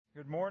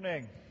Good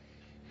morning.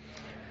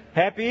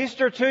 Happy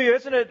Easter to you.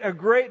 Isn't it a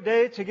great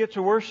day to get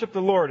to worship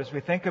the Lord as we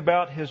think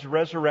about His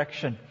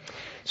resurrection?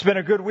 It's been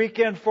a good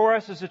weekend for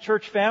us as a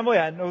church family.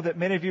 I know that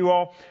many of you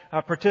all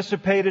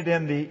participated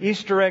in the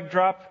Easter egg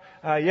drop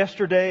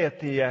yesterday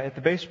at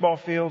the baseball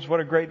fields.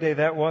 What a great day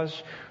that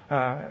was.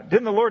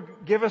 Didn't the Lord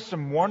give us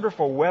some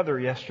wonderful weather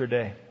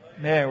yesterday?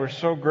 Man, we're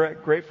so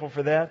grateful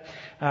for that.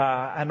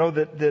 I know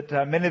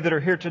that many that are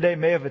here today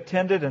may have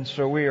attended, and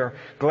so we are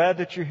glad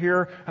that you're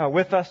here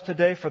with us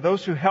today. For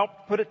those who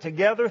helped put it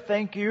together,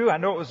 thank you. I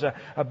know it was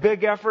a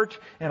big effort,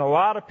 and a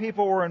lot of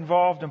people were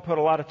involved and put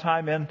a lot of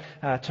time in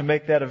to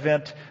make that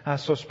event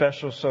so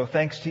special. So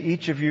thanks to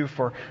each of you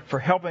for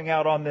helping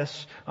out on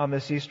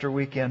this Easter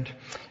weekend.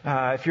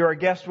 If you're a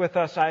guest with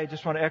us, I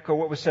just want to echo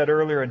what was said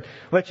earlier and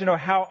let you know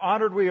how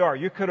honored we are.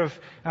 You could have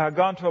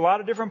gone to a lot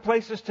of different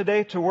places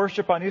today to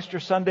worship on Easter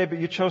Sunday, but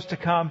you chose to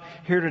come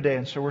here today,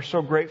 and so we're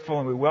so grateful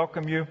and we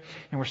welcome you,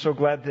 and we're so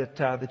glad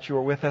that you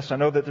are with us. I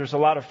know that there's a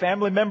lot of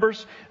family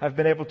members I've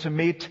been able to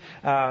meet,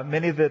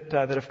 many that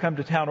have come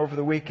to town over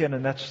the weekend,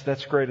 and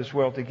that's great as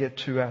well to get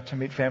to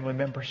meet family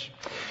members.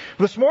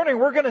 This morning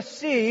we're going to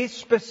see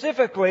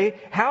specifically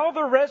how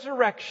the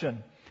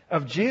resurrection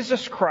of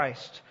Jesus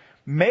Christ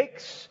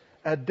makes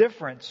a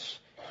difference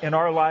in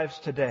our lives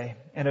today.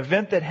 An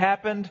event that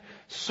happened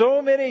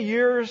so many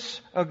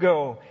years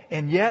ago,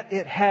 and yet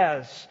it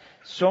has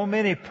so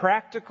many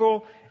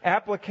practical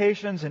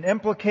applications and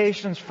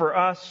implications for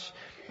us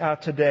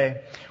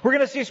today. We're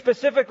going to see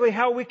specifically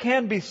how we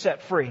can be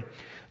set free.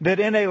 That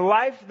in a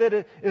life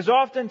that is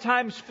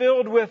oftentimes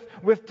filled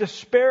with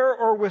despair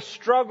or with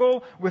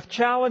struggle, with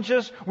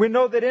challenges, we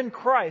know that in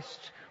Christ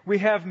we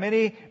have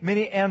many,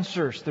 many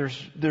answers.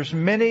 There's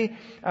many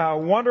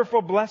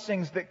wonderful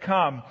blessings that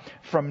come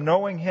from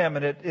knowing Him,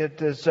 and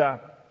it is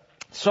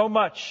so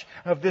much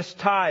of this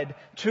tied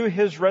to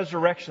His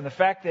resurrection. The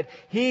fact that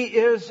He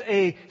is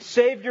a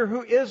Savior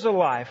who is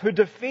alive, who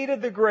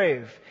defeated the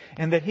grave,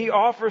 and that He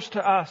offers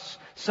to us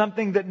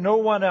something that no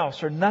one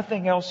else or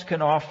nothing else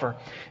can offer.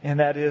 And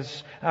that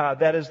is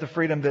the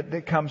freedom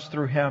that comes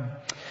through Him.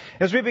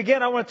 As we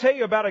begin, I want to tell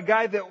you about a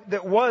guy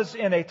that was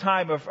in a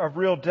time of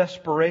real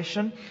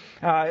desperation.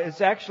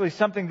 It's actually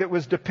something that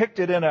was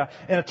depicted in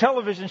a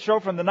television show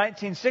from the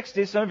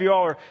 1960s. Some of you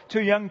all are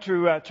too young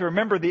to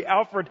remember the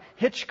Alfred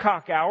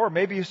Hitchcock Hour.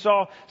 Maybe you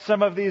saw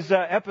some of these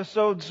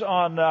episodes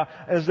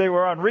as they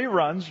were on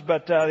reruns.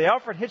 But the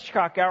Alfred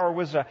Hitchcock Hour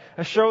was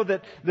a show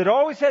that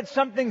always had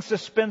something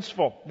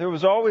suspenseful. There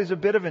was always a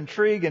bit of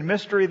intrigue and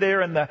mystery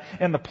there in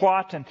the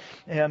plot.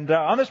 And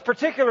on this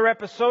particular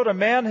episode, a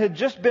man had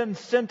just been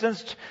sentenced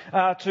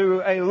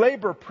to a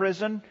labor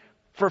prison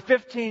for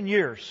 15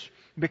 years.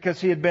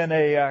 Because he had been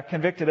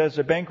convicted as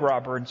a bank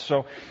robber, and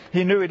so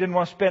he knew he didn't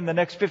want to spend the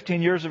next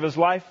 15 years of his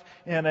life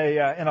in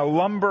a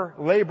lumber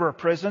labor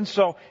prison.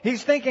 So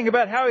he's thinking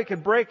about how he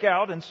could break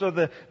out, and so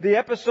the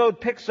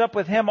episode picks up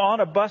with him on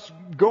a bus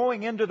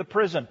going into the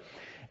prison.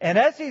 And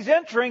as he's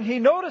entering, he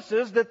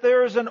notices that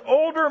there is an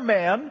older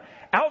man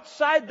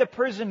outside the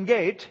prison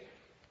gate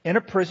in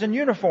a prison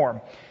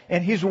uniform.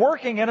 And he's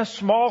working in a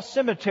small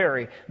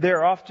cemetery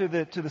there off to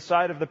the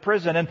side of the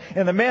prison.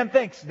 And the man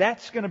thinks,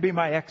 that's going to be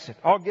my exit.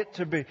 I'll get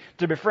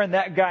to befriend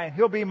that guy, and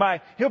he'll be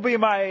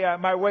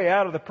my way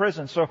out of the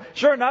prison. So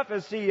sure enough,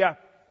 as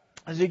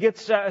he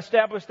gets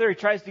established there, he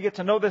tries to get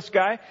to know this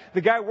guy. The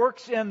guy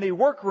works in the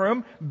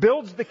workroom,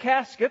 builds the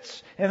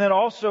caskets, and then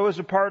also is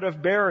a part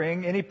of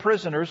burying any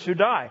prisoners who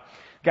die.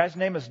 The guy's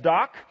name is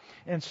Doc.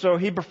 And so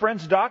he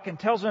befriends Doc and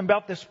tells him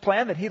about this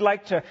plan that he'd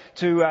like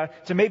to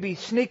maybe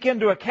sneak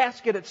into a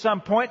casket at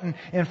some point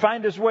and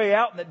find his way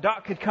out, and that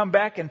Doc could come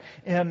back and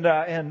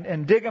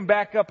dig him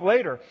back up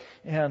later.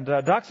 And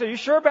Doc said, "You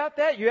sure about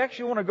that? You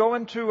actually want to go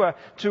into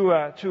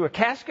a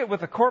casket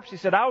with a corpse?" He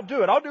said, "I'll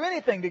do it. I'll do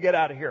anything to get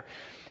out of here."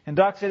 And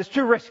Doc said, "It's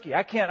too risky.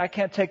 I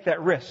can't take that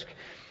risk."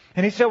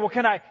 And he said, "Well,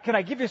 can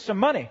I give you some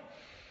money?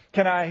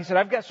 He said,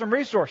 "I've got some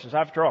resources."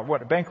 After all,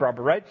 a bank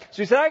robber, right?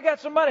 So he said, "I got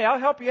some money. I'll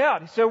help you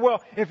out." He said,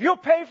 "Well, if you'll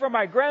pay for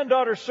my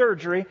granddaughter's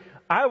surgery,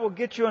 I will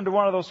get you into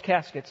one of those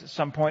caskets at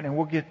some point, and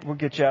we'll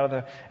get you out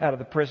of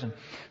the prison."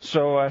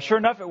 So sure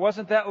enough, it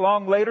wasn't that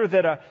long later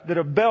that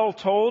a bell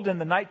tolled in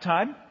the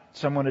nighttime.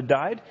 Someone had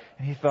died,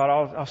 and he thought,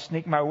 I'll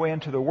sneak my way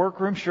into the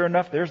workroom. Sure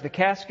enough, there's the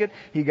casket.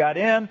 He got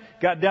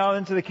down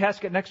into the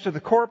casket next to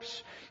the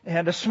corpse,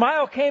 and a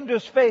smile came to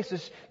his face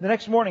as the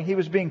next morning he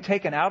was being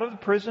taken out of the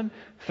prison,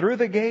 through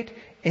the gate,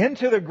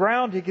 into the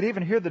ground. He could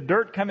even hear the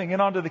dirt coming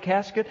in onto the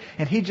casket,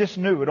 and he just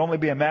knew it would only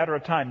be a matter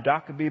of time.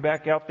 Doc would be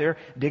back out there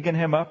digging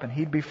him up, and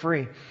he'd be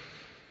free.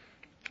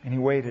 And he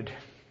waited.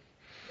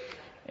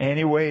 And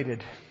he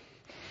waited.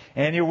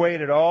 And he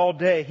waited all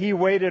day. He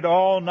waited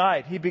all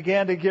night. He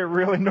began to get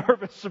really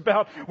nervous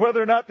about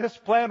whether or not this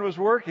plan was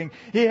working.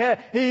 He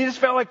just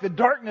felt like the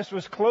darkness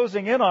was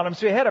closing in on him.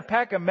 So he had a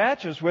pack of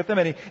matches with him,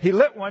 and he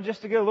lit one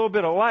just to get a little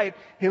bit of light.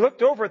 He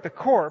looked over at the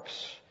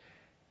corpse,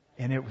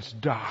 and it was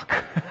Doc.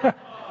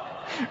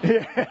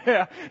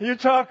 Yeah, you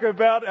talk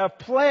about a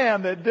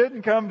plan that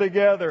didn't come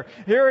together.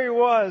 Here he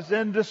was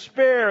in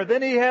despair.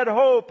 Then he had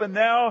hope, and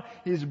now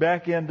he's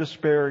back in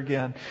despair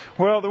again.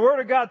 Well, the Word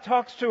of God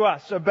talks to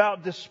us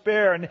about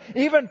despair and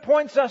even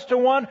points us to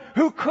one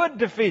who could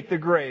defeat the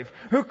grave,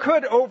 who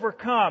could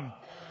overcome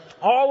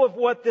all of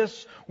what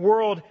this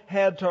world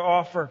had to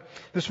offer.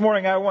 This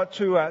morning I want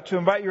to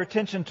invite your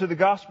attention to the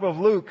Gospel of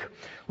Luke.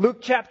 Luke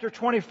chapter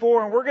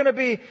 24, and we're going to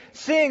be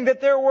seeing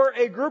that there were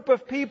a group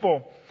of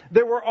people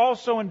that were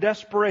also in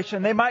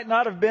desperation. They might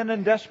not have been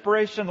in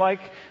desperation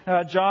like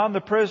John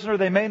the prisoner.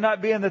 They may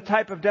not be in the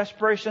type of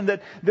desperation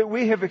that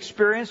we have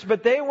experienced,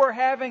 but they were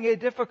having a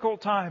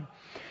difficult time.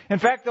 In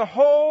fact, the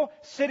whole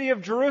city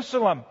of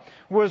Jerusalem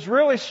was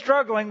really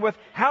struggling with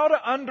how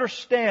to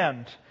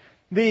understand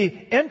the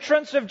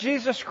entrance of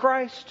Jesus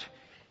Christ,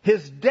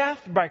 His death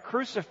by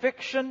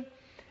crucifixion,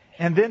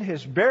 and then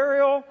His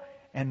burial,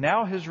 and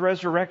now His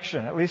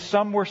resurrection. At least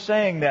some were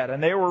saying that,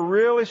 and they were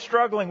really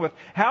struggling with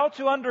how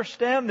to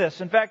understand this.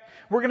 In fact,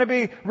 we're going to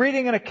be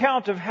reading an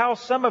account of how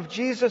some of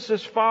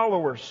Jesus'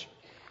 followers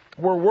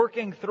were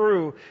working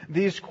through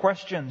these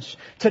questions.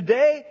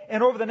 Today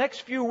and over the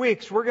next few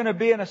weeks, we're going to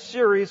be in a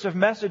series of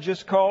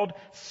messages called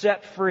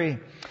Set Free.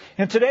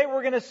 And today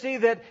we're going to see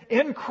that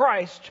in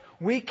Christ,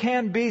 we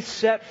can be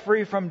set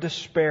free from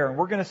despair. And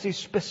we're going to see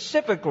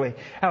specifically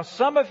how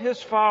some of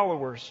His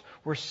followers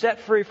were set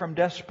free from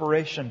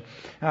desperation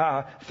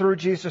through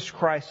Jesus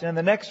Christ. And in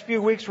the next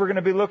few weeks, we're going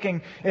to be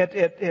looking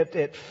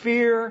at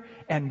fear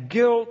and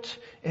guilt.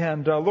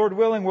 And Lord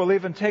willing, we'll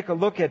even take a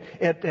look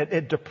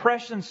at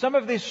depression, some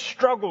of these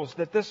struggles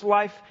that this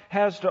life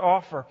has to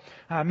offer.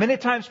 Many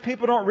times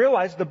people don't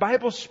realize the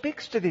Bible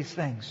speaks to these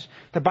things.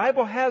 The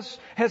Bible has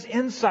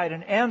insight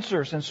and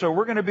answers. And so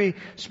we're going to be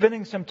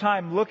spending some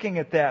time looking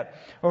at that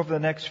over the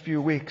next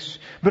few weeks.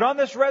 But on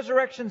this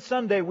Resurrection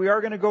Sunday, we are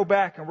going to go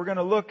back and we're going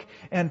to look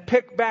and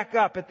pick back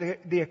up at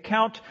the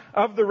account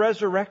of the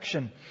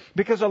resurrection.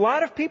 Because a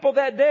lot of people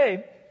that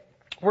day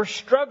were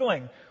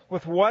struggling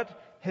with what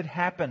had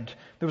happened.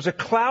 There was a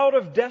cloud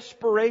of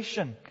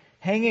desperation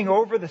hanging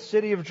over the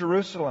city of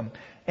Jerusalem,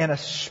 and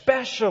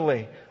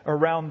especially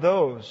around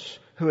those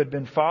who had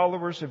been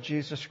followers of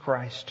Jesus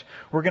Christ.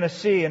 We're going to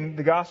see in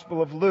the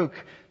Gospel of Luke,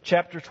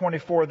 chapter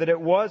 24, that it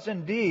was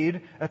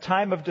indeed a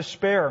time of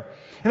despair.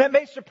 And that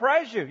may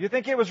surprise you. You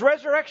think it was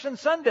Resurrection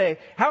Sunday.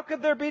 How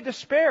could there be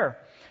despair?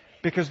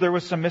 Because there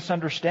was some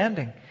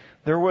misunderstanding.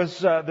 There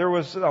was a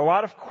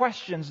lot of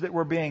questions that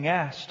were being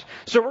asked.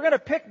 So we're going to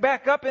pick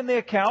back up in the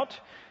account.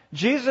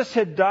 Jesus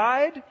had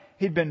died.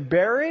 He'd been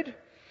buried.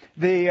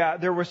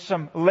 There were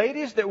some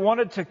ladies that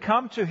wanted to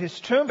come to His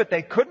tomb, but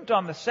they couldn't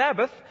on the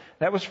Sabbath.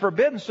 That was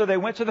forbidden, so they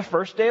went to the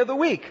first day of the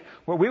week,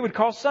 what we would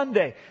call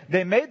Sunday.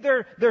 They made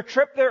their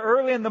trip there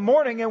early in the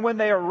morning, and when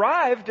they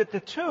arrived at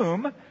the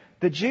tomb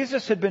that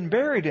Jesus had been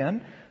buried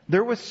in,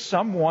 there was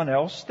someone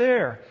else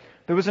there.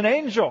 There was an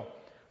angel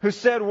who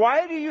said,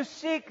 "Why do you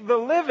seek the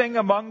living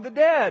among the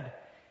dead?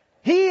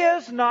 He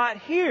is not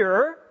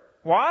here."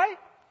 Why?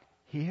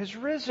 He has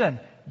risen,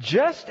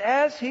 just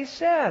as He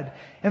said.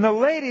 And the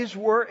ladies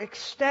were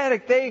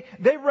ecstatic.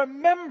 They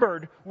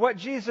remembered what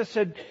Jesus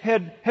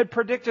had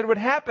predicted would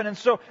happen. And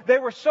so they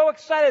were so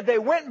excited. They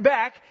went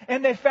back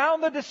and they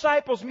found the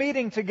disciples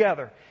meeting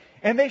together.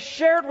 And they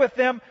shared with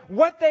them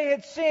what they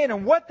had seen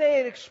and what they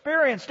had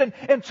experienced.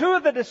 And two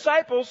of the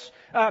disciples,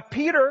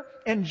 Peter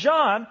and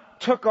John,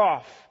 took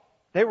off.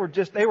 They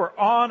were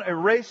on a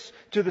race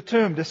to the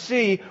tomb to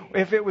see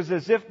if it was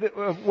as if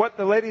what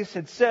the ladies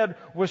had said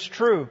was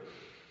true.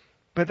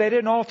 But they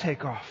didn't all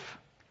take off.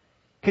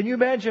 Can you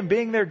imagine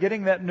being there,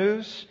 getting that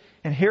news,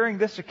 and hearing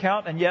this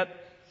account, and yet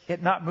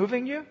it not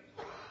moving you?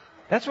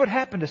 That's what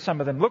happened to some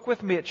of them. Look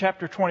with me at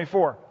chapter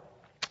 24,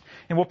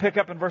 and we'll pick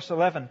up in verse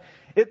 11.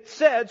 It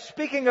said,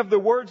 speaking of the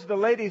words the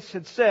ladies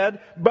had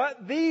said,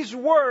 "But these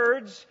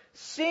words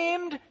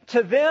seemed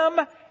to them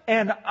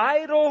an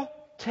idle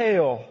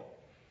tale,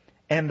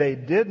 and they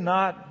did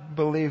not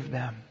believe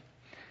them."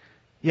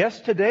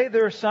 Yes, today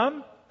there are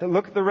some that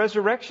look at the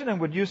resurrection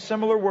and would use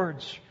similar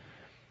words.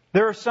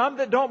 There are some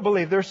that don't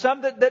believe. There are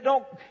some that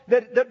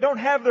don't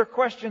have their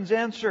questions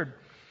answered.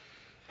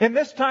 In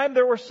this time,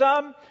 there were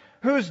some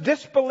whose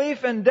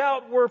disbelief and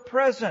doubt were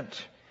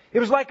present. It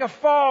was like a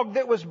fog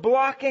that was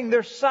blocking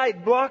their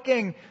sight,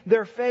 blocking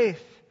their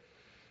faith.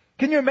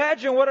 Can you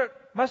imagine what it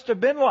must have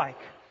been like?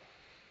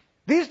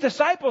 These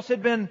disciples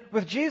had been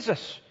with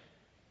Jesus,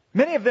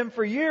 many of them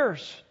for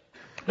years.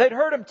 They'd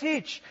heard Him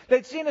teach.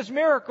 They'd seen His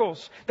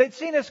miracles. They'd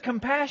seen His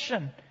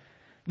compassion.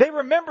 They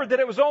remembered that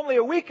it was only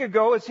a week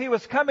ago, as He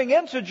was coming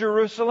into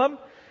Jerusalem,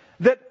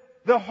 that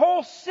the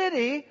whole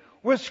city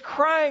was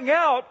crying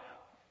out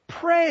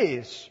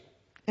praise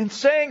and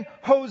saying,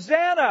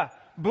 "Hosanna!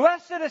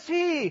 Blessed is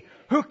He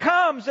who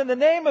comes in the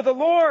name of the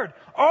Lord."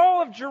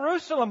 All of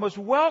Jerusalem was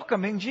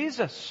welcoming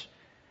Jesus.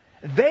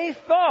 They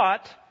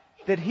thought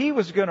that He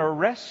was going to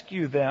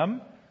rescue them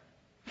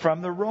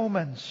from the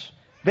Romans.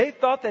 They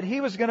thought that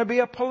He was going to be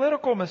a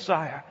political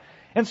Messiah.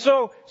 And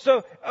so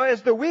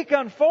as the week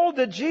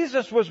unfolded,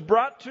 Jesus was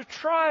brought to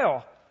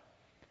trial.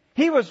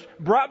 He was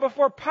brought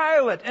before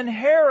Pilate and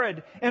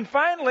Herod. And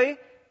finally,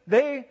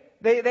 they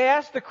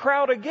asked the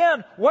crowd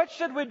again, what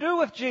should we do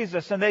with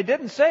Jesus? And they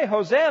didn't say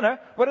Hosanna.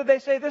 What did they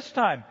say this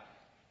time?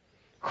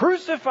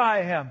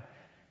 Crucify him.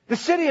 The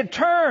city had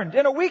turned,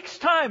 in a week's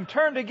time,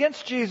 turned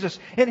against Jesus.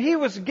 And he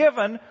was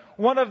given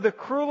one of the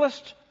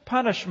cruelest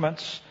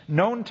punishments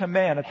known to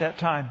man at that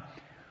time.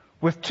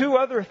 With two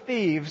other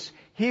thieves,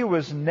 he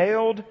was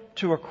nailed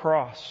to a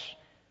cross.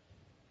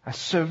 A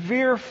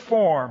severe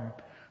form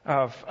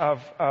of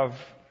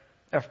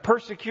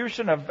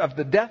persecution, of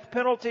the death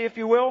penalty, if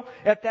you will,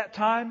 at that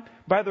time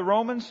by the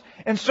Romans.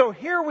 And so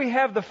here we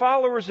have the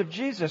followers of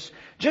Jesus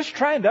just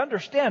trying to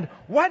understand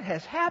what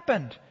has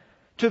happened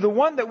to the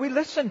one that we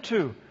listened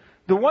to,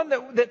 the one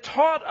that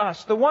taught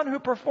us, the one who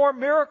performed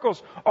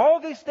miracles, all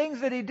these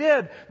things that he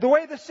did, the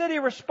way the city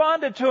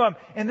responded to him.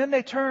 And then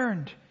they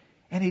turned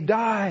and he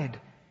died.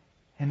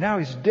 And now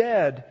he's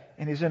dead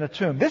and he's in a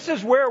tomb. This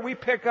is where we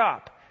pick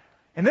up.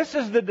 And this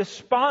is the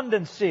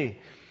despondency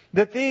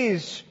that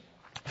these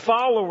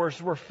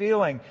followers were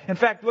feeling. In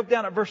fact, look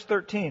down at verse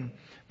 13.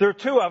 There are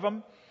two of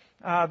them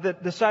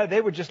that decided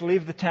they would just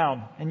leave the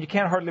town. And you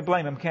can't hardly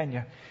blame them, can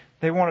you?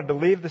 They wanted to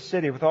leave the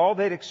city with all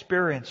they'd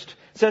experienced.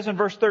 It says in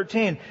verse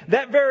 13,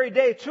 that very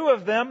day, two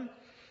of them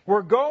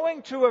were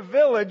going to a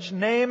village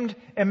named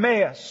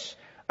Emmaus,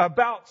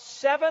 about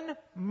 7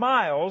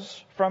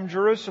 miles from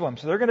Jerusalem.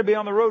 So they're going to be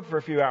on the road for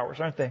a few hours,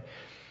 aren't they?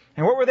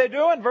 And what were they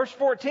doing? Verse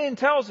 14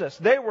 tells us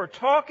they were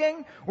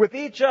talking with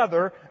each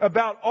other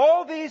about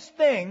all these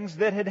things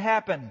that had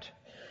happened.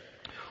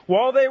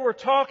 While they were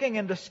talking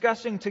and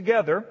discussing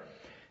together,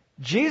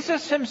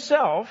 Jesus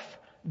himself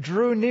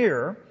drew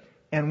near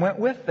and went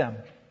with them.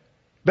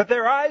 But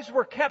their eyes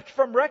were kept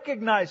from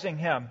recognizing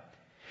him.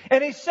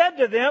 And he said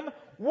to them,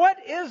 what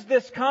is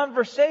this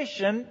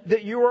conversation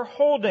that you are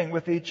holding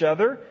with each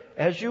other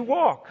as you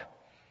walk?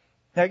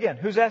 Now again,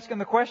 who's asking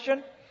the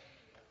question?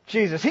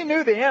 Jesus. He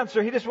knew the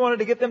answer. He just wanted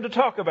to get them to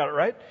talk about it,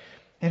 right?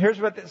 And here's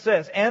what it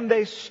says. And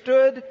they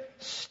stood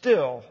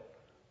still,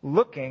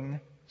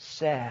 looking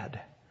sad.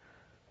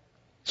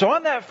 So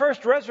on that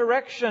first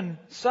Resurrection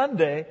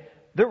Sunday,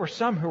 there were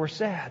some who were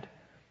sad.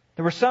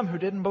 There were some who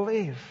didn't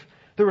believe.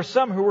 There were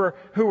some who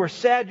were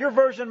sad. Your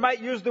version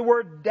might use the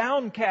word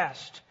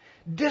downcast,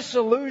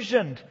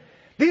 disillusioned.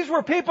 These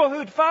were people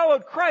who'd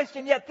followed Christ,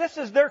 and yet this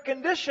is their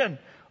condition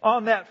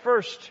on that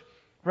first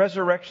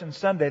Resurrection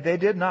Sunday. They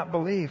did not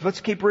believe.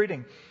 Let's keep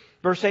reading.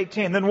 Verse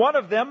 18. Then one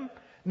of them,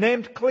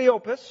 named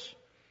Cleopas,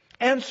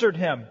 answered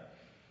him.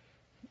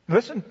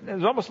 Listen,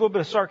 there's almost a little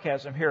bit of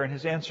sarcasm here in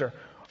his answer.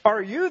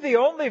 Are you the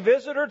only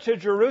visitor to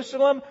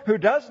Jerusalem who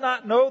does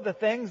not know the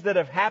things that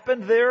have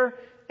happened there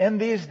in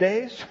these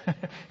days?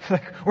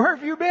 Like, where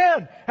have you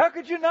been? How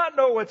could you not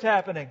know what's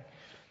happening?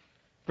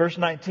 Verse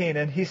 19.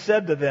 And he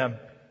said to them,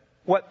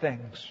 what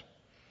things?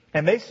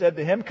 And they said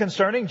to him,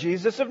 concerning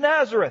Jesus of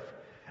Nazareth,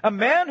 a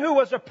man who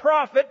was a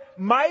prophet,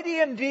 mighty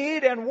in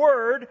deed and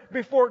word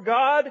before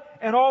God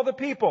and all the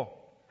people.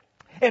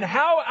 And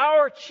how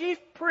our chief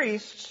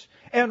priests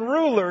and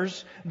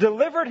rulers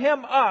delivered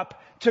him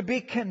up to be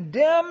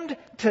condemned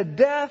to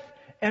death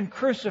and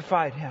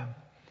crucified him.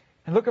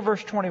 And look at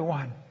verse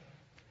 21.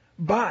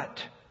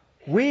 But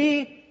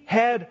we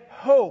had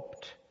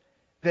hoped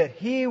that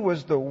he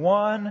was the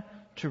one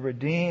to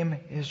redeem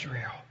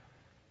Israel.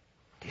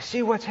 Do you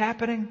see what's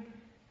happening?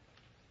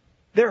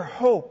 Their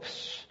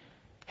hopes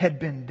had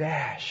been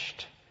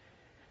dashed.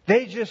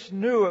 They just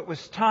knew it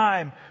was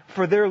time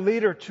for their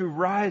leader to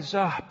rise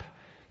up.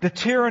 The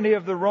tyranny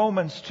of the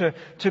Romans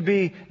to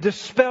be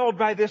dispelled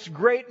by this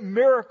great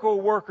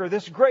miracle worker,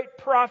 this great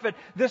prophet,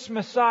 this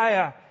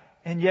Messiah.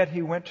 And yet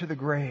he went to the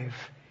grave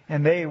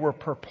and they were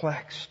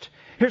perplexed.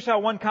 Here's how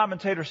one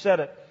commentator said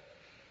it.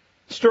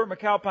 Stuart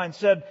McAlpine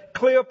said,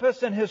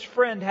 Cleopas and his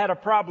friend had a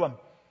problem.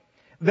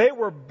 They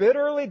were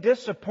bitterly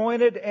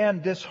disappointed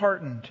and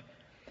disheartened.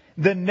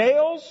 The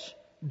nails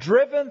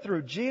driven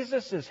through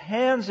Jesus'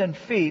 hands and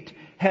feet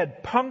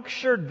had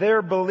punctured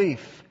their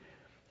belief,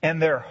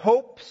 and their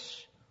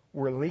hopes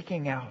were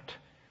leaking out.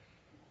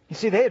 You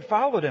see, they had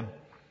followed him.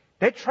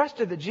 They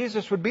trusted that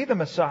Jesus would be the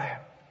Messiah.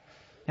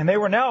 And they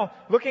were now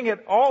looking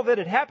at all that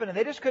had happened, and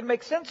they just couldn't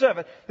make sense of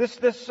it.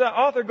 This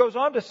author goes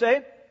on to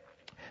say,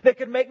 they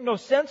could make no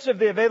sense of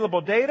the available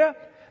data.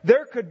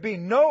 There could be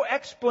no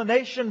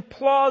explanation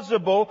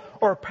plausible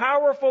or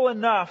powerful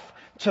enough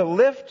to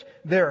lift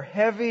their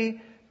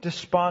heavy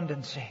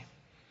despondency.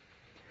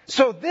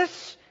 So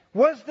this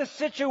was the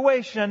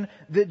situation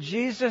that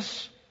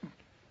Jesus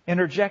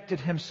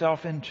interjected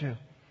himself into.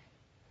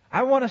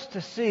 I want us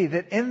to see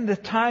that in the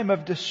time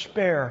of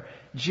despair,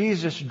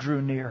 Jesus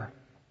drew near.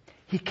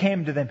 He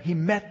came to them. He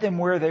met them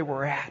where they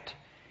were at.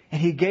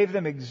 And He gave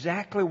them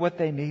exactly what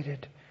they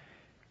needed.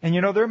 And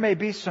you know, there may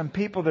be some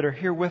people that are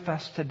here with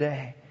us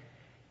today.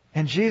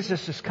 And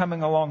Jesus is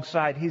coming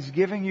alongside. He's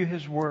giving you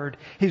His Word.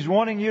 He's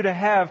wanting you to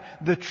have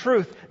the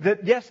truth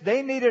that, yes,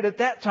 they needed at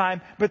that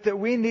time, but that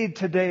we need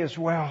today as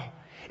well.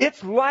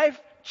 It's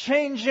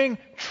life-changing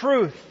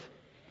truth.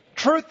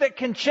 Truth that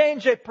can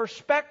change a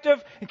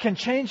perspective. It can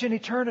change an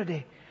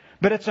eternity.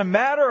 But it's a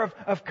matter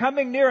of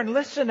coming near and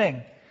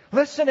listening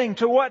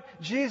to what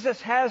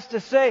Jesus has to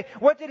say.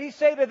 What did He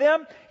say to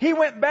them? He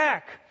went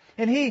back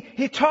and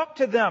He talked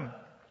to them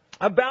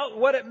about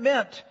what it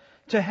meant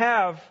to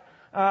have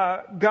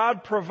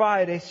God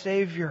provide a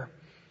Savior.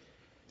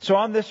 So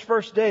on this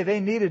first day, they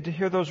needed to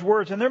hear those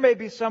words. And there may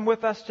be some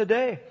with us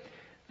today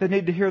that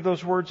need to hear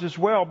those words as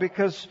well.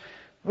 Because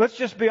let's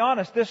just be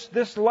honest,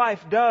 this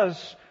life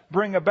does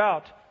bring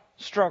about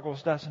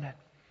struggles, doesn't it?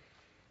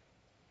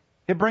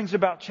 It brings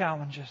about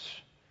challenges.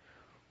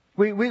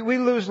 We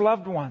lose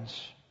loved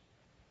ones.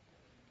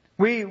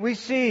 We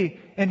see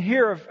and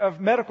hear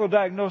of medical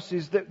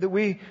diagnoses that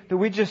we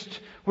just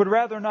would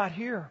rather not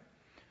hear.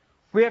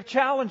 We have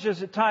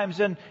challenges at times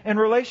in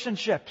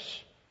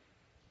relationships,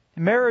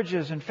 in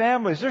marriages and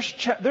families.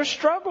 There's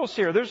struggles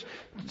here. There's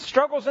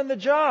struggles in the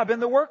job, in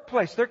the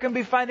workplace. There can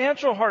be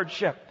financial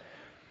hardship.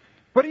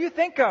 What do you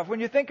think of when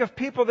you think of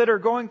people that are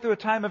going through a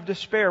time of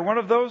despair? One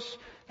of those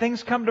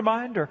things come to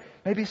mind, or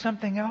maybe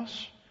something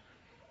else?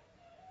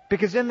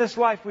 Because in this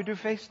life we do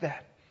face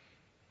that.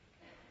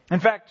 In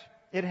fact,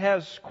 it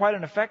has quite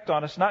an effect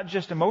on us, not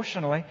just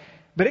emotionally,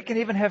 but it can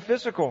even have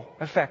physical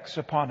effects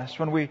upon us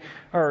when we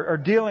are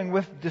dealing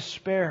with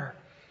despair.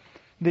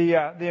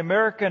 The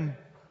American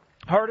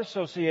Heart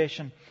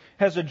Association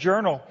has a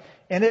journal,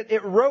 and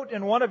it wrote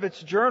in one of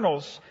its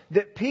journals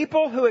that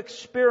people who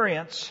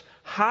experience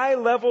high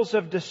levels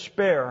of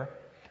despair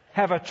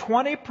have a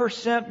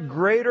 20%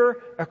 greater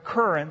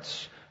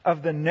occurrence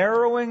of the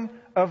narrowing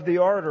of the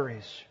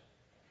arteries.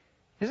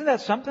 Isn't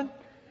that something?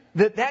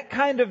 That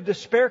kind of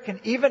despair can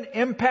even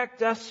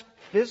impact us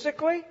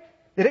physically?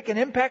 That it can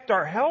impact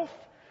our health?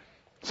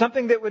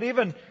 Something that would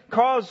even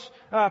cause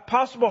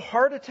possible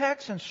heart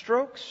attacks and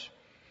strokes?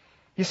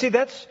 You see,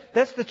 that's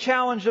the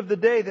challenge of the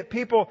day, that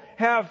people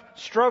have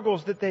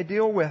struggles that they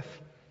deal with.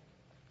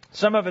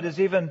 Some of it is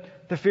even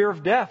the fear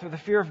of death or the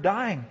fear of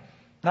dying,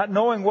 not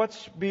knowing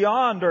what's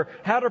beyond or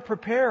how to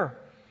prepare.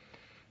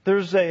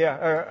 There's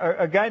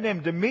a guy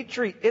named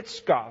Dmitry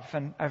Itskov,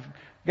 and I've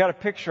got a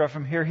picture of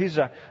him here. He's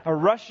a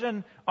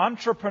Russian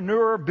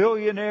entrepreneur,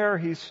 billionaire.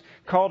 He's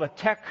called a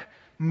tech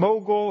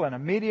mogul and a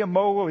media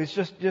mogul. He's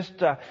just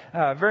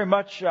very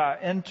much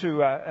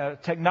into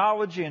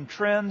technology and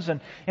trends.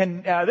 And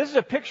this is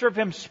a picture of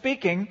him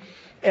speaking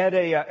at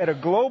a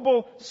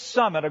global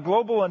summit, a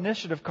global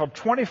initiative called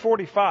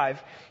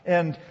 2045.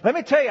 And let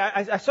me tell you,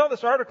 I saw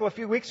this article a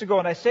few weeks ago,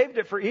 and I saved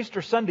it for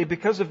Easter Sunday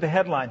because of the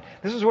headline.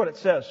 This is what it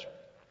says.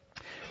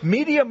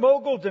 Media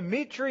mogul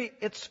Dmitry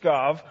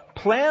Itskov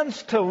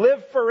plans to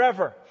live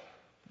forever.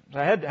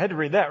 I had to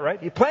read that, right?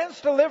 He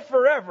plans to live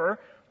forever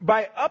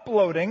by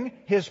uploading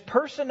his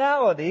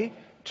personality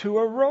to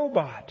a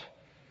robot.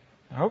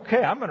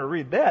 Okay, I'm going to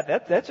read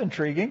that. That's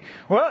intriguing.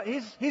 Well,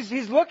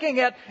 he's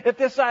looking at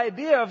this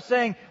idea of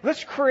saying,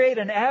 let's create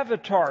an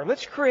avatar,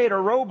 let's create a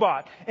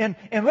robot, and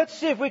let's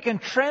see if we can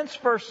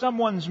transfer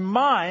someone's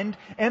mind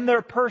and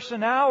their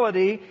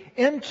personality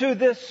into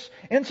this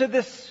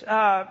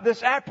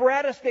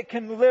apparatus that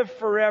can live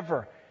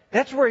forever.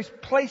 That's where he's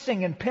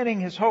placing and pinning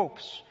his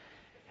hopes.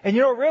 And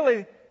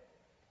really,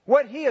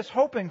 what he is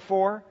hoping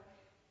for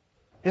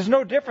is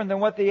no different than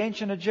what the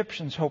ancient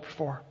Egyptians hoped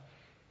for.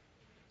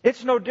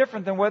 It's no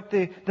different than what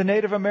the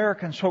Native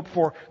Americans hoped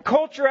for.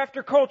 Culture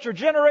after culture,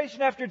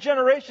 generation after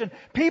generation,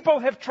 people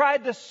have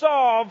tried to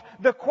solve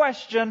the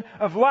question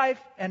of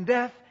life and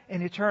death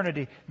and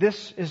eternity.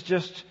 This is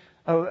just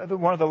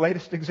one of the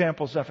latest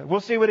examples of it.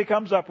 We'll see what he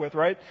comes up with,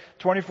 right?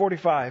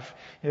 2045,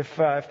 if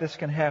this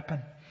can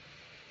happen.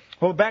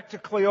 Well, back to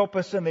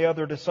Cleopas and the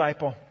other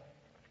disciple.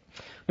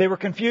 They were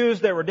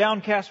confused. They were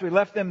downcast. We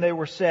left them. They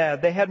were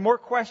sad. They had more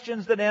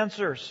questions than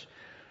answers.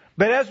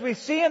 But as we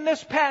see in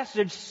this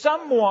passage,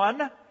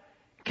 someone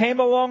came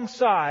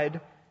alongside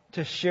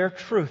to share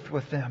truth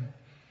with them.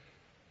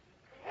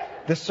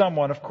 This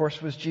someone, of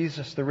course, was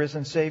Jesus, the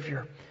risen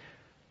Savior.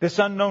 This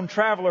unknown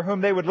traveler,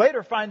 whom they would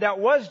later find out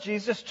was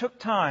Jesus, took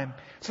time.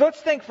 So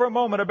let's think for a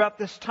moment about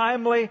this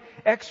timely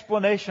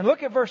explanation.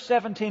 Look at verse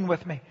 17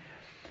 with me.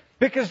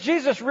 Because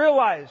Jesus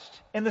realized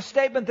in the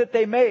statement that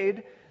they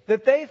made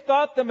that they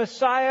thought the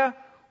Messiah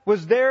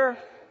was there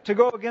to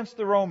go against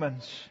the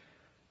Romans.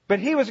 But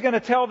He was going to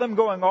tell them,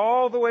 going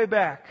all the way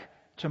back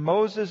to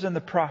Moses and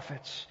the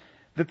prophets,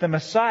 that the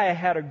Messiah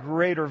had a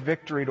greater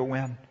victory to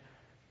win.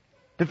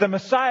 That the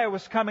Messiah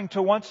was coming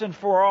to once and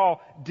for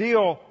all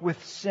deal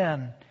with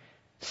sin.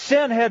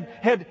 Sin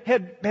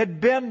had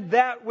been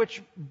that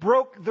which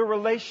broke the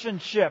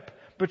relationship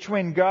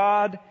between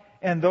God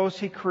and those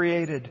He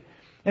created.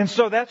 And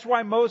so that's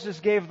why Moses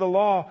gave the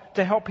law,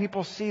 to help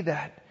people see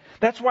that.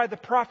 That's why the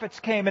prophets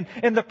came.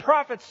 And the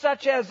prophets,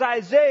 such as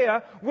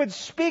Isaiah, would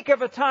speak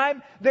of a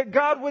time that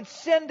God would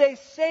send a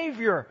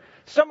Savior.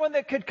 Someone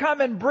that could come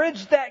and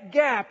bridge that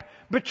gap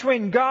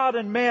between God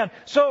and man.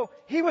 So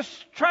He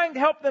was trying to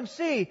help them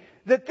see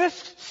that this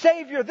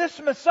Savior,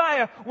 this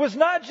Messiah, was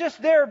not just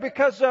there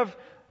because of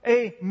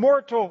a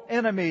mortal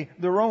enemy,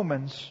 the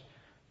Romans.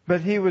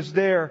 But He was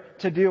there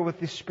to deal with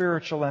the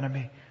spiritual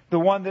enemy. The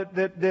one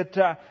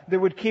that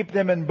would keep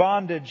them in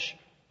bondage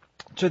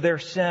to their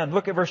sin.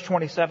 Look at verse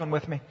 27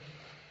 with me.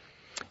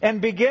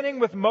 And beginning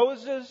with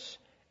Moses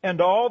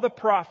and all the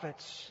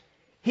prophets,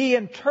 he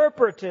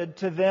interpreted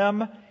to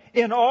them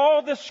in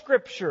all the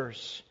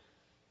Scriptures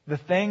the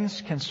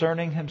things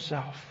concerning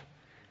himself.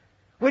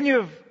 Wouldn't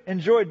you have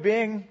enjoyed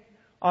being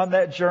on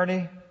that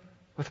journey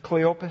with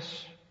Cleopas,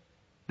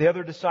 the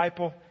other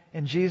disciple,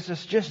 and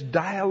Jesus, just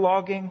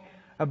dialoguing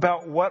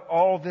about what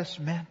all this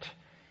meant?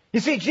 You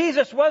see,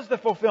 Jesus was the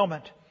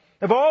fulfillment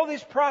of all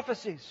these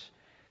prophecies.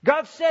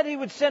 God said He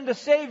would send a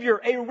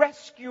Savior, a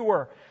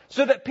rescuer,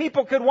 so that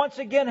people could once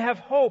again have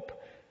hope.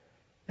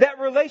 That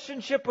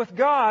relationship with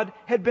God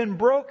had been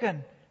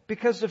broken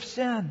because of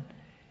sin.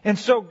 And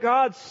so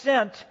God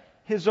sent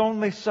His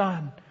only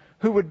Son,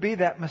 who would be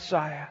that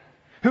Messiah,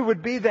 who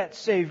would be that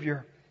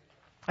Savior.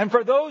 And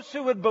for those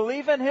who would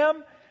believe in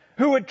Him,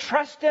 who would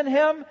trust in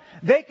Him,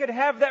 they could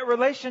have that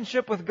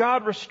relationship with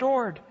God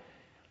restored.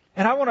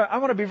 And I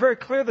want to be very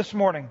clear this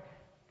morning.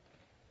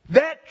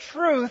 That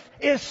truth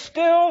is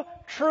still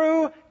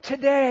true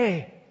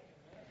today.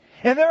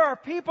 And there are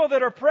people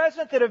that are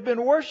present that have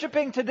been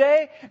worshiping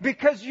today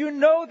because you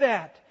know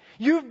that.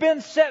 You've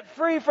been set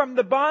free from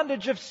the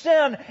bondage of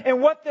sin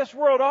and what this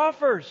world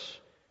offers.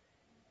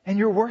 And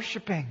you're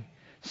worshiping,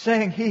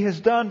 saying, He has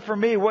done for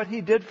me what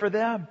He did for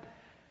them.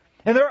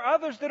 And there are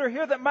others that are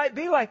here that might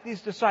be like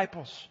these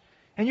disciples.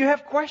 And you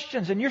have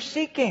questions and you're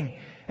seeking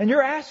and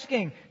you're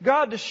asking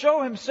God to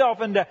show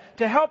Himself and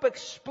to help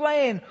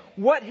explain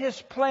what His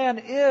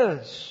plan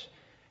is.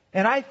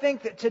 And I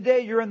think that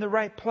today you're in the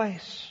right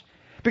place.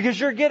 Because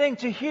you're getting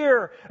to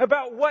hear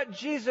about what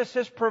Jesus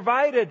has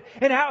provided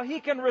and how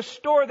He can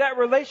restore that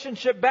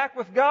relationship back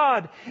with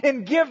God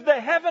and give the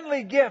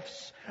heavenly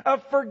gifts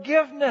of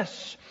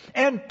forgiveness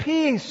and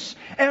peace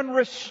and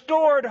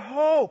restored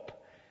hope.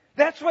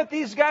 That's what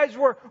these guys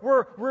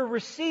were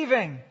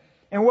receiving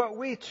and what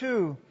we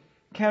too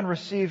can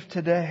receive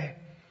today.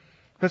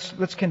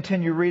 Let's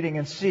continue reading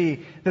and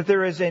see that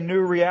there is a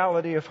new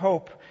reality of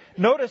hope.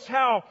 Notice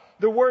how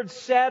the word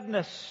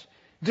sadness,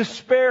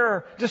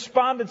 despair,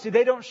 despondency,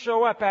 they don't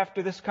show up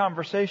after this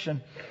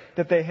conversation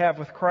that they have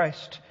with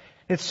Christ.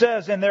 It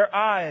says, and their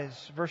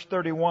eyes, verse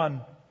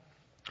 31,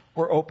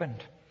 were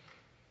opened,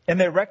 and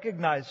they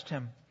recognized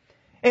Him.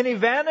 And He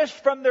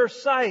vanished from their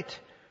sight.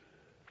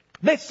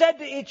 They said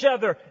to each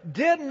other,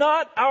 did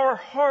not our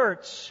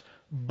hearts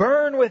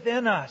burn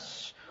within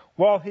us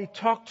while He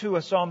talked to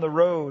us on the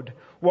road,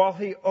 while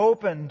He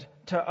opened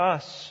to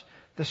us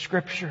the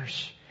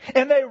Scriptures?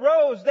 And they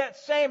rose that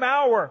same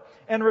hour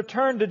and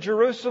returned to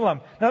Jerusalem.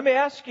 Now let me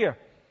ask you,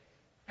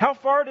 how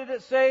far did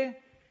it say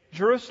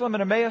Jerusalem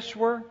and Emmaus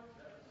were?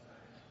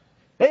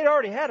 They'd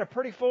already had a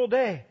pretty full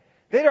day.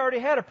 They'd already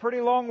had a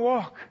pretty long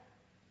walk.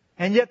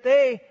 And yet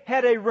they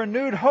had a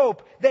renewed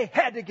hope. They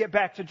had to get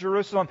back to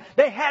Jerusalem.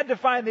 They had to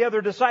find the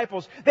other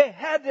disciples. They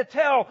had to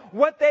tell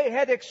what they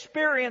had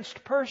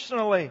experienced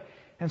personally.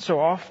 And so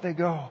off they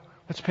go.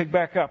 Let's pick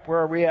back up. Where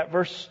are we at?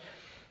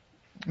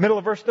 Middle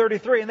of verse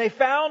 33. And they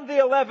found the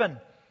 11,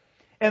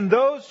 and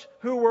those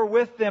who were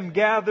with them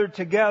gathered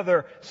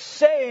together,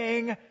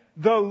 saying,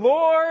 the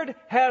Lord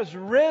has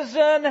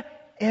risen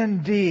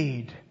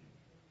indeed.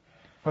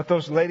 What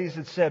those ladies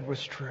had said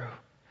was true.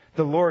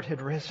 The Lord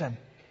had risen.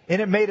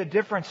 And it made a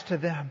difference to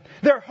them.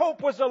 Their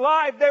hope was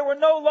alive. They were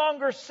no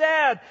longer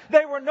sad.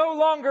 They were no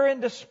longer in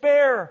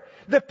despair.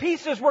 The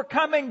pieces were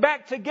coming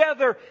back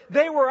together.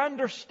 They were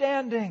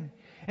understanding.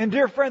 And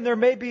dear friend, there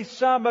may be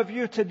some of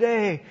you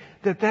today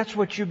that's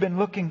what you've been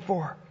looking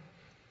for.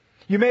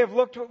 You may have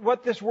looked at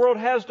what this world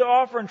has to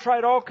offer and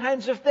tried all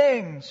kinds of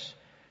things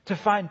to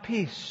find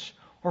peace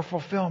or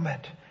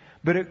fulfillment.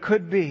 But it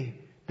could be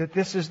that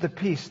this is the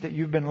peace that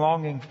you've been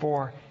longing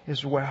for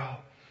as well.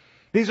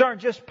 These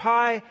aren't just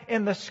pie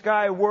in the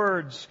sky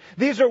words.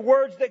 These are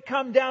words that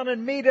come down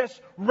and meet us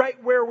right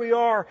where we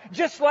are.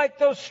 Just like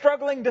those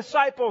struggling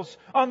disciples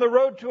on the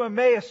road to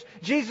Emmaus,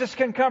 Jesus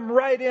can come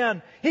right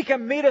in. He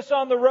can meet us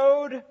on the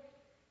road.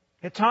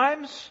 At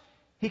times,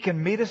 He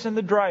can meet us in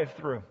the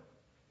drive-thru.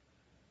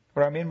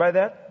 What I mean by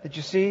that? Did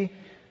you see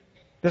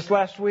this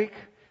last week?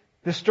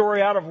 This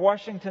story out of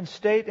Washington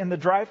State in the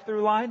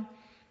drive-thru line?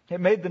 It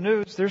made the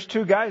news. There's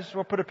two guys.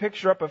 We'll put a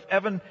picture up of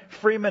Evan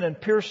Freeman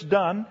and Pierce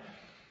Dunn.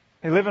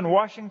 They live in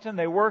Washington.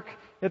 They work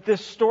at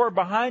this store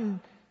behind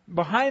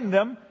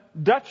them,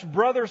 Dutch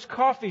Brothers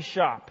Coffee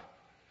Shop.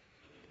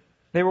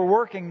 They were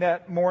working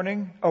that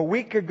morning a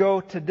week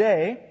ago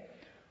today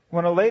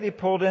when a lady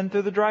pulled in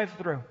through the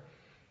drive-thru.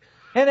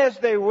 And as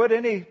they would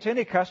to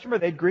any customer,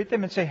 they'd greet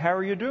them and say, how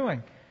are you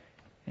doing?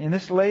 And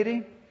this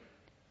lady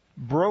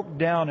broke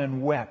down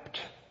and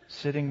wept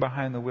sitting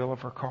behind the wheel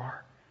of her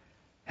car.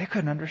 They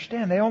couldn't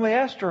understand. They only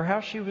asked her how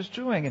she was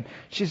doing. And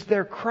she's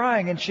there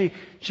crying. And she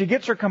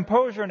gets her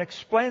composure and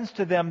explains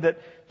to them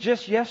that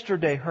just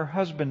yesterday her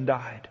husband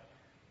died.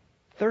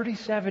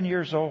 37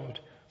 years old.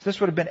 So this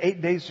would have been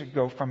 8 days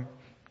ago from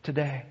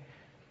today.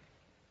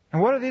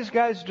 And what do these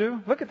guys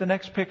do? Look at the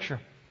next picture.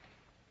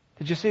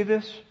 Did you see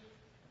this?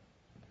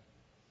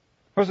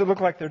 What does it look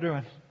like they're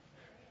doing?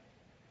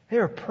 They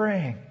are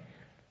praying.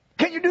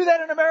 Can you do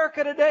that in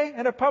America today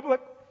in a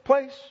public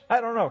place?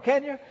 I don't know.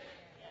 Can you?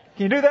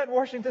 Can you do that in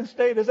Washington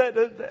State?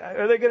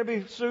 Are they going to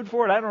be sued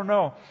for it? I don't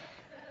know.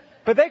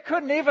 But they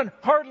couldn't even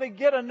hardly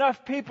get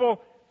enough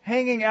people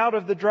hanging out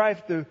of the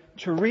drive-thru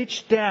to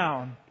reach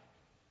down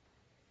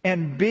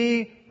and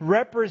be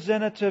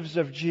representatives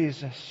of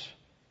Jesus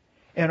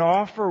and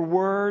offer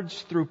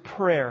words through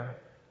prayer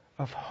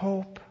of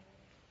hope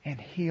and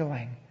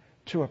healing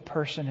to a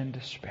person in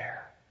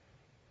despair.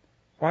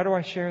 Why do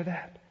I share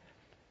that?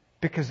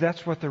 Because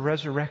that's what the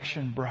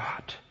resurrection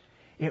brought.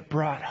 It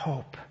brought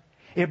hope.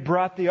 It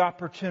brought the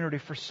opportunity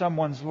for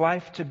someone's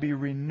life to be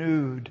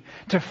renewed,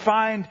 to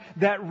find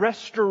that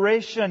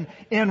restoration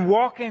in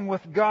walking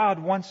with God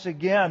once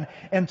again.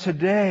 And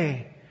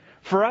today,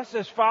 for us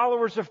as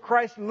followers of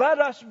Christ, let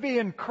us be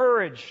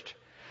encouraged.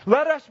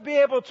 Let us be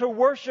able to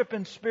worship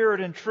in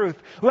spirit and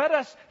truth. Let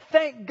us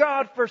thank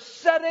God for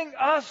setting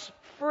us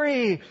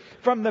free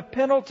from the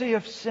penalty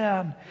of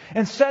sin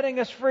and setting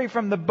us free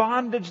from the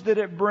bondage that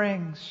it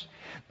brings.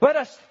 Let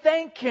us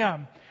thank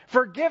Him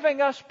for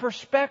giving us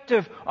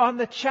perspective on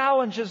the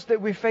challenges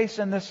that we face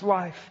in this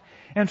life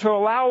and to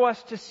allow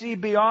us to see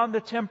beyond the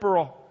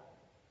temporal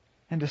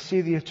and to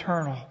see the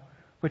eternal,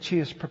 which He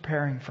is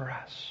preparing for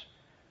us.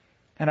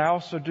 And I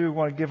also do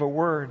want to give a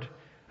word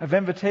of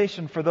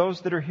invitation for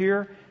those that are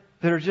here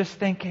that are just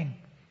thinking,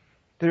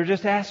 that are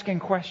just asking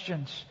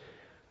questions.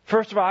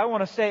 First of all, I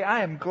want to say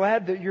I am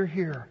glad that you're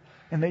here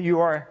and that you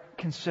are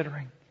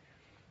considering,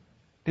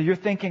 that you're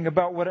thinking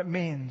about what it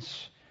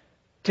means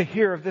to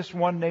hear of this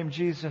one named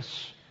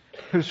Jesus,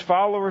 whose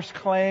followers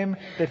claim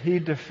that He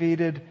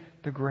defeated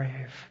the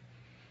grave.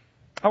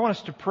 I want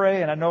us to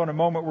pray, and I know in a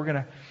moment we're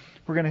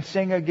going to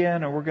sing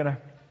again, and we're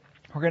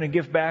going to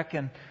give back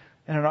in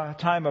a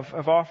time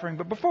of offering.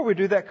 But before we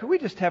do that, could we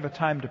just have a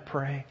time to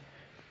pray?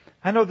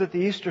 I know that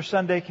the Easter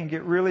Sunday can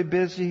get really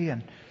busy,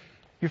 and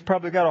you've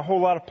probably got a whole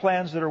lot of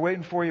plans that are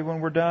waiting for you when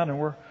we're done, and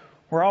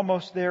we're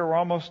almost there, we're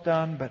almost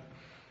done, but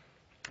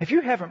if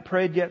you haven't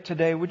prayed yet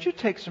today, would you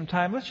take some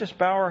time? Let's just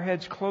bow our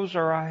heads, close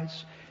our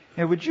eyes.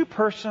 And would you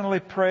personally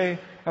pray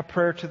a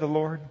prayer to the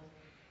Lord?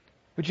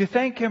 Would you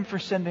thank Him for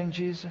sending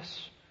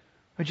Jesus?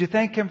 Would you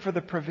thank Him for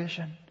the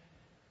provision?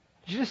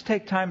 Would you just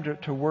take time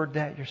to word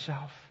that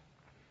yourself?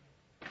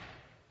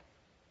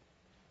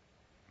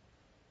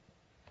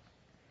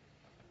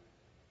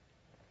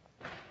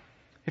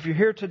 If you're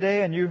here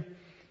today and you're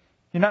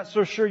not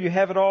so sure you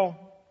have it all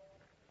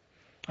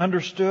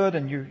understood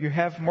and you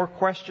have more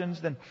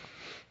questions than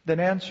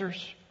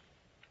answers,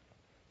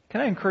 can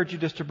I encourage you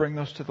just to bring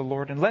those to the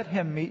Lord and let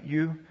Him meet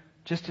you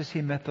just as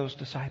He met those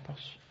disciples?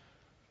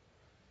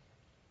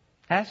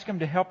 Ask Him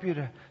to help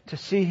you to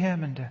see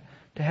Him and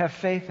to have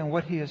faith in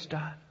what He has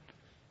done.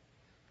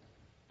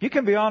 You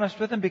can be honest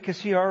with Him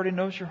because He already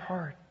knows your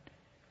heart.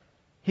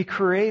 He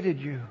created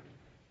you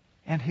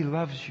and He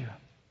loves you.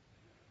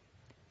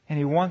 And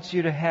He wants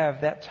you to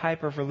have that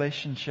type of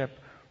relationship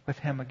with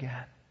Him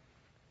again.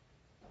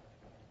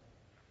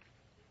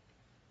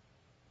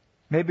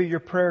 Maybe your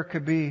prayer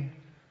could be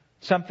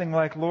something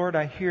like, Lord,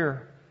 I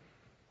hear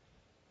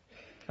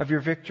of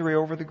your victory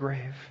over the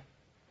grave.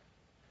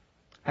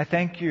 I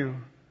thank you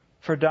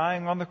for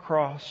dying on the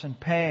cross and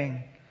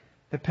paying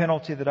the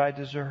penalty that I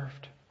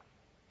deserved.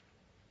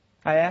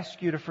 I ask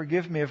you to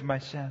forgive me of my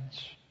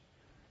sins,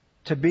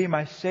 to be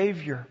my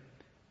Savior,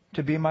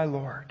 to be my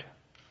Lord.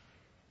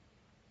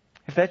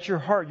 If that's your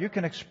heart, you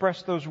can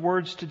express those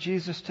words to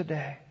Jesus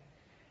today.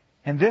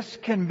 And this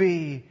can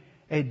be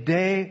a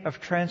day of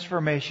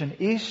transformation.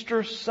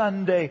 Easter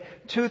Sunday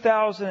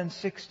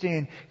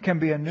 2016 can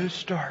be a new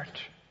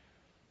start.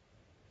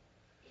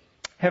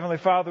 Heavenly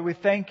Father, we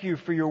thank you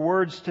for your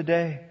words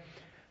today.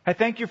 I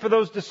thank you for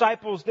those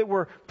disciples that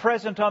were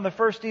present on the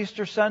first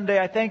Easter Sunday.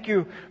 I thank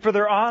you for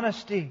their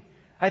honesty.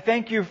 I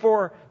thank you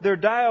for their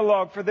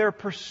dialogue, for their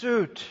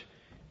pursuit,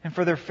 and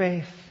for their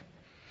faith.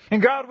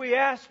 And God, we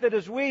ask that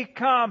as we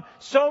come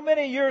so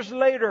many years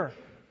later,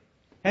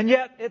 and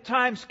yet at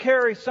times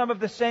carry some of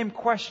the same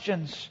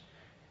questions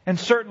and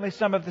certainly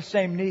some of the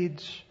same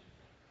needs,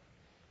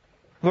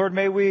 Lord,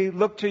 may we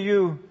look to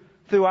you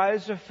through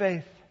eyes of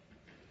faith,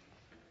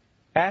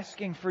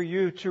 asking for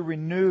you to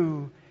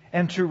renew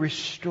and to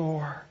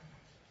restore,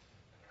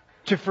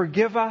 to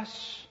forgive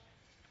us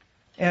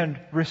and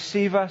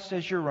receive us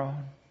as your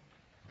own.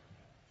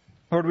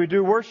 Lord, we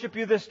do worship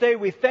you this day.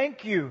 We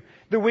thank you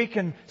that we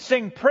can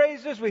sing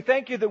praises. We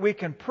thank you that we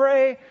can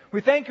pray.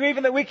 We thank you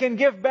even that we can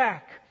give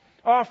back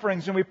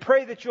offerings. And we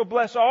pray that you'll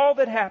bless all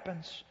that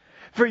happens.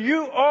 For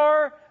you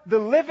are the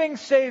living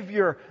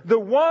Savior, the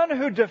one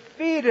who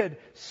defeated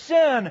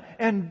sin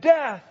and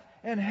death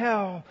and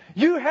hell.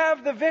 You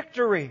have the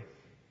victory.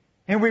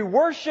 And we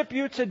worship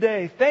you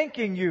today,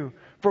 thanking you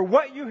for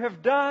what you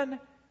have done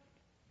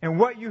and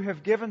what you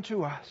have given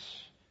to us.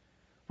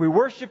 We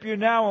worship you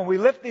now and we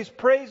lift these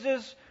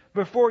praises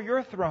before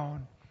your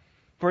throne.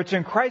 For it's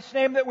in Christ's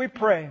name that we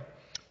pray.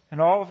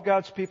 And all of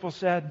God's people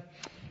said,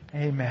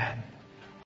 Amen.